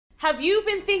Have you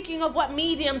been thinking of what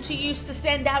medium to use to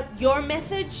send out your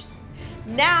message?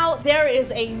 Now there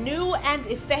is a new and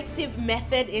effective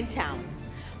method in town: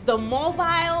 the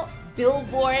mobile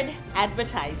billboard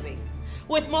advertising.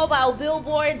 With mobile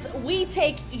billboards, we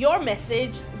take your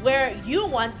message where you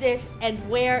want it and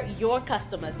where your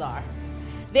customers are.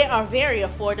 They are very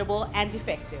affordable and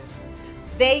effective.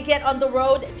 They get on the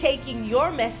road taking your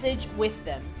message with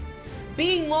them.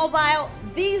 Being mobile,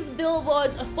 these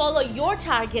billboards follow your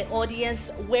target audience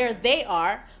where they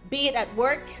are, be it at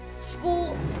work, school,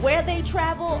 where they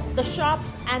travel, the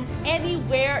shops, and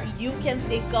anywhere you can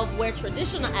think of where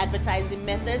traditional advertising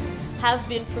methods have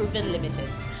been proven limited.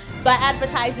 By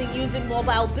advertising using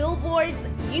mobile billboards,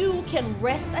 you can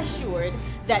rest assured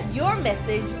that your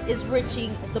message is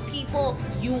reaching the people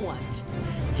you want.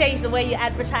 Change the way you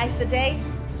advertise today.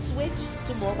 Switch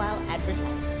to mobile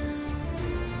advertising.